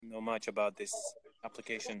know much about this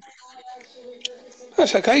application.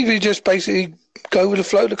 That's okay. We just basically go with the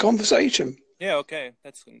flow of the conversation. Yeah, okay,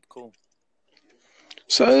 that's cool.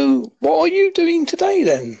 So, what are you doing today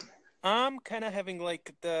then? I'm kind of having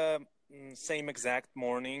like the same exact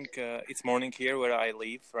morning. It's morning here where I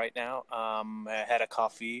live right now. I had a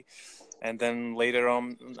coffee, and then later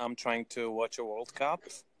on, I'm trying to watch a World Cup.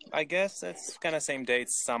 I guess it's kind of same day.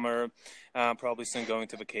 It's summer. Probably soon going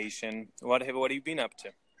to vacation. What have you been up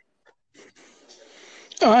to?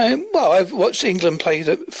 I've watched England play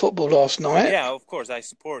the football last night, Yeah, of course, I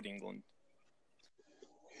support England.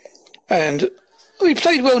 and we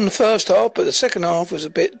played well in the first half, but the second half was a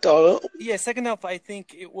bit dull. Yeah, second half, I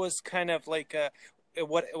think it was kind of like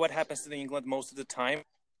what happens to the England most of the time.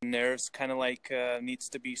 Nerves kind of like needs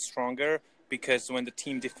to be stronger because when the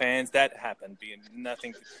team defends, that happened. Being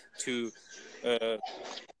nothing to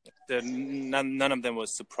none of them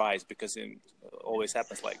was surprised because it always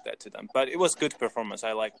happens like that to them. But it was good performance.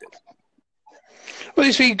 I liked it. Well, at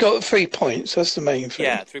least we got 3 points. That's the main thing.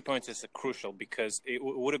 Yeah, 3 points is crucial because it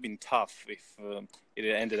would have been tough if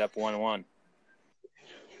it ended up 1-1.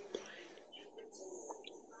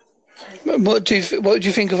 What do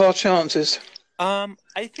you think of our chances?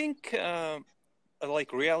 I think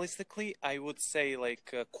like realistically, I would say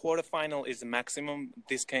like quarterfinal is the maximum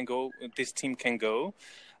this team can go.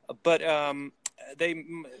 But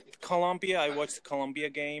Colombia, I watched the Colombia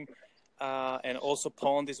game, and also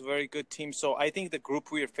Poland is a very good team. So I think the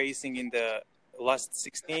group we are facing in the last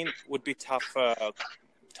 16 would be tough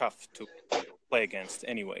to play against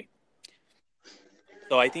anyway.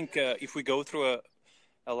 So I think if we go through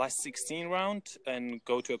a last 16 round and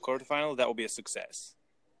go to a quarterfinal, that will be a success.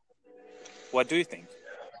 What do you think?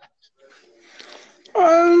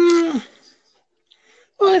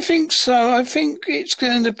 I think so. I think it's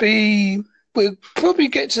going to be. We'll probably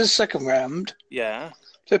get to the second round. Yeah.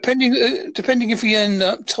 Depending if we end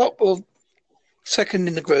up top or second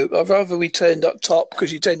in the group. I'd rather we turned up top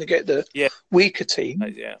because you tend to get the weaker team.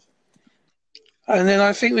 Yeah. And then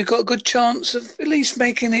I think we've got a good chance of at least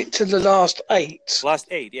making it to the last 8. Last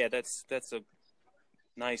 8, yeah, that's a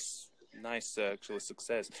nice actual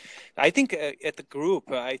success. I think at the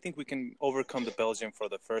group, I think we can overcome the Belgium for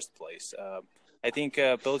the first place. I think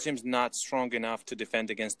Belgium's not strong enough to defend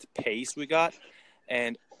against the pace we got,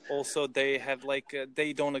 and also they have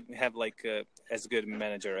they don't have as good a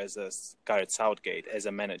manager as Gareth Southgate as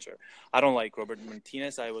a manager. I don't like Robert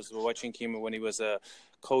Martinez. I was watching him when he was a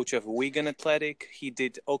coach of Wigan Athletic. He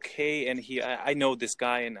did okay, and I know this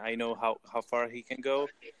guy, and I know how far he can go.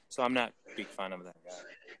 So I'm not a big fan of that guy.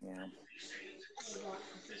 Yeah.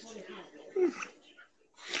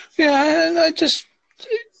 Yeah, and I just.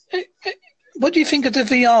 What do you think of the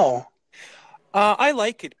VR? I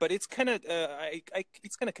like it, but it's kind of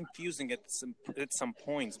it's kind of confusing at some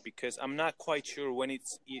points because I'm not quite sure when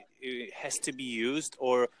it has to be used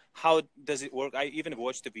or how does it work. I even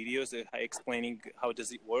watched the videos explaining how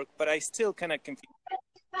does it work, but I still kind of confused.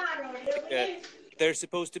 There's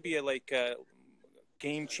supposed to be a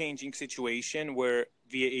game-changing situation where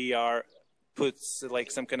VAR puts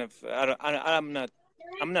some kind of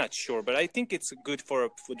I'm not sure, but I think it's good for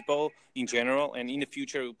football in general, and in the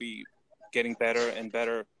future it will be getting better and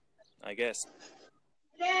better, I guess.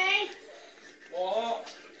 I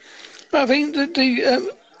think that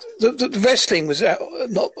the wrestling was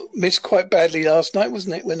not missed quite badly last night,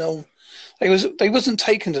 wasn't it? When they wasn't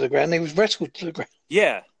taken to the ground; they was wrestled to the ground.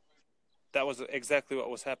 Yeah, that was exactly what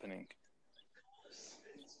was happening.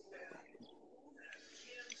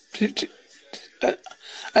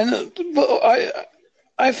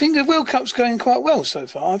 I think the World Cup's going quite well so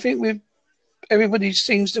far. I think everybody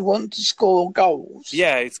seems to want to score goals.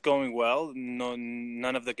 Yeah, it's going well.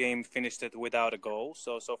 None of the game finished it without a goal.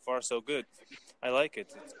 So far, so good. I like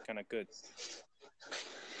it. It's kind of good.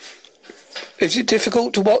 Is it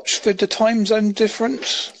difficult to watch with the time zone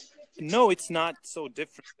difference? No, it's not so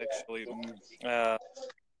different, actually. The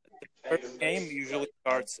first game usually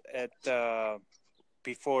starts at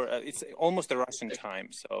before. It's almost the Russian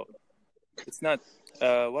time, so it's not.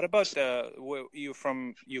 What about you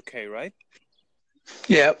from UK, right?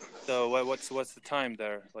 Yeah. So what's the time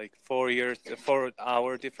there? Like 4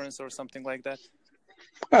 hour difference or something like that?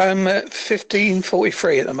 I'm at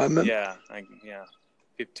 15:43 at the moment. Yeah,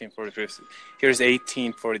 15:43. Here's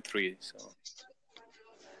 18:43. So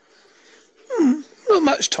not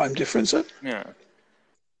much time difference, though. Yeah.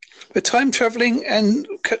 We're time traveling and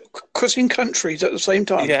crossing countries at the same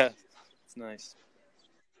time. Yeah, it's nice.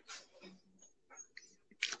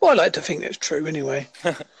 Well, I like to think that's true anyway.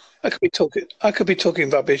 I could be talking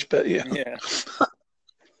rubbish, but yeah. Yeah.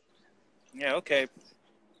 Yeah, okay.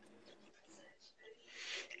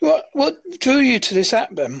 What drew you to this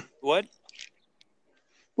app, then? What?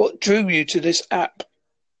 What drew you to this app?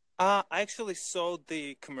 I actually saw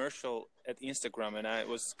the commercial at Instagram, and I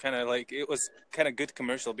was kind of like, it was kind of good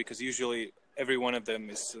commercial because usually every one of them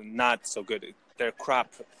is not so good. They're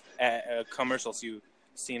crap commercials you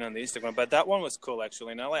seen on the Instagram, but that one was cool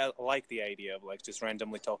actually, and I like the idea of like just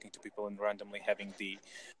randomly talking to people and randomly having the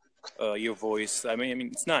your voice. I mean,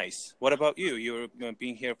 it's nice. What about you? You're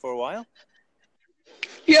being here for a while?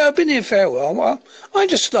 Yeah, I've been here for a while. Well, I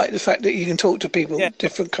just like the fact that you can talk to people Yeah, in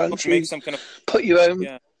different make countries, some kind of put your own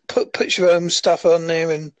yeah. put your own stuff on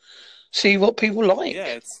there, and see what people like. Yeah,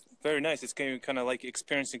 it's very nice. It's kind of like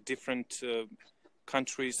experiencing different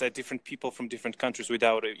countries, different people from different countries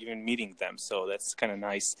without even meeting them. So that's kind of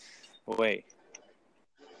nice way.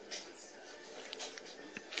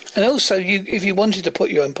 And also, if you wanted to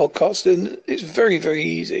put your own podcast in, it's very, very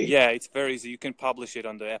easy. Yeah, it's very easy. You can publish it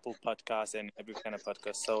on the Apple Podcast and every kind of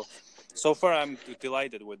podcast. So far, I'm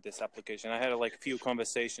delighted with this application. I had like few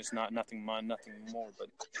conversations, nothing more, but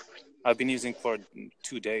I've been using for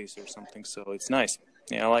 2 days or something. So it's nice.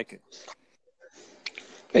 Yeah, I like it.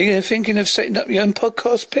 Are you thinking of setting up your own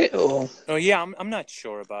podcast pit, or? Oh yeah, I'm not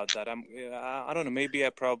sure about that. I don't know. Maybe I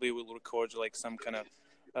probably will record like some kind of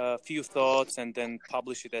few thoughts and then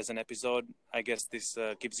publish it as an episode. I guess this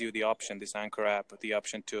gives you the option, this Anchor app, the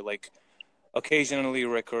option to like occasionally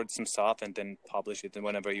record some stuff and then publish it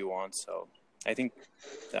whenever you want. So I think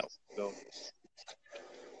that will go.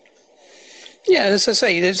 Yeah, as I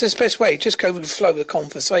say, there's this best way. Just go with the flow of the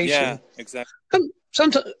conversation. Yeah, exactly.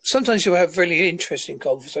 Sometimes you'll have really interesting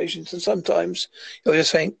conversations, and sometimes you're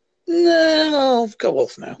just saying, "No, I'll go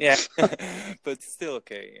off now." Yeah, but still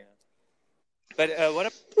okay. Yeah. But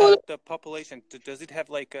what Well, about the population? Does it have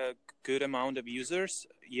like a good amount of users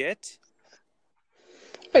yet?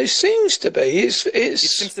 it seems to be. It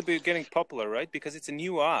seems to be getting popular, right? Because it's a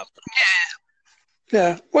new app.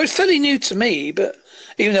 Yeah. Well, it's fairly new to me, but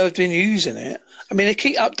even though I've been using it, I mean, they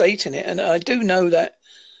keep updating it, and I do know that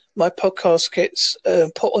my podcast gets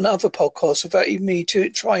put on other podcasts without even me to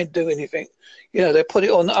try and do anything. You know, they put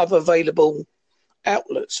it on other available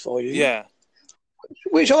outlets for you. Yeah.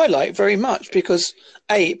 Which I like very much because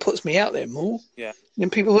it puts me out there more. Yeah. And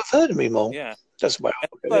people have heard of me more. Yeah. That's the way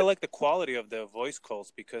I like the quality of the voice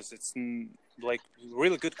calls because it's like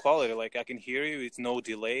really good quality. Like I can hear you, it's no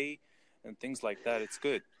delay and things like that. It's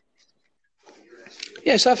good.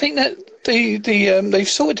 Yes, I think that they've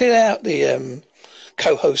sorted out the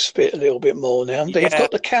co-host bit a little bit more now. They've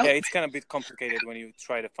got the count. Yeah, it's kind of a bit complicated when you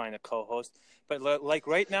try to find a co-host. But like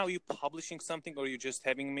right now, are you publishing something, or are you just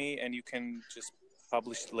having me and you can just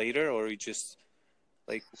publish later, or are you just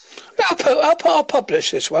like? I'll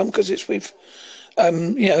publish this one because it's with,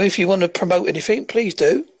 if you want to promote anything, please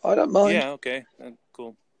do. I don't mind. Yeah. Okay.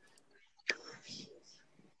 Cool.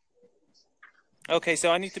 Okay, so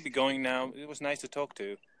I need to be going now. It was nice to talk to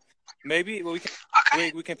you. Maybe we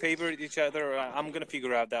can favor each other. I'm gonna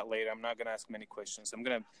figure out that later. I'm not gonna ask many questions. I'm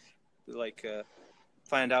gonna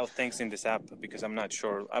find out things in this app because I'm not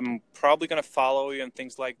sure. I'm probably gonna follow you and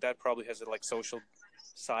things like that. Probably has a like social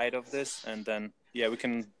side of this, and then we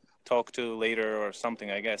can talk to later or something.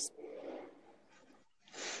 I guess.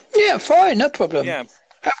 Yeah, fine, no problem. Yeah.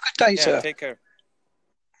 Have a good day, sir. Take care.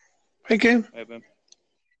 Thank you. Bye.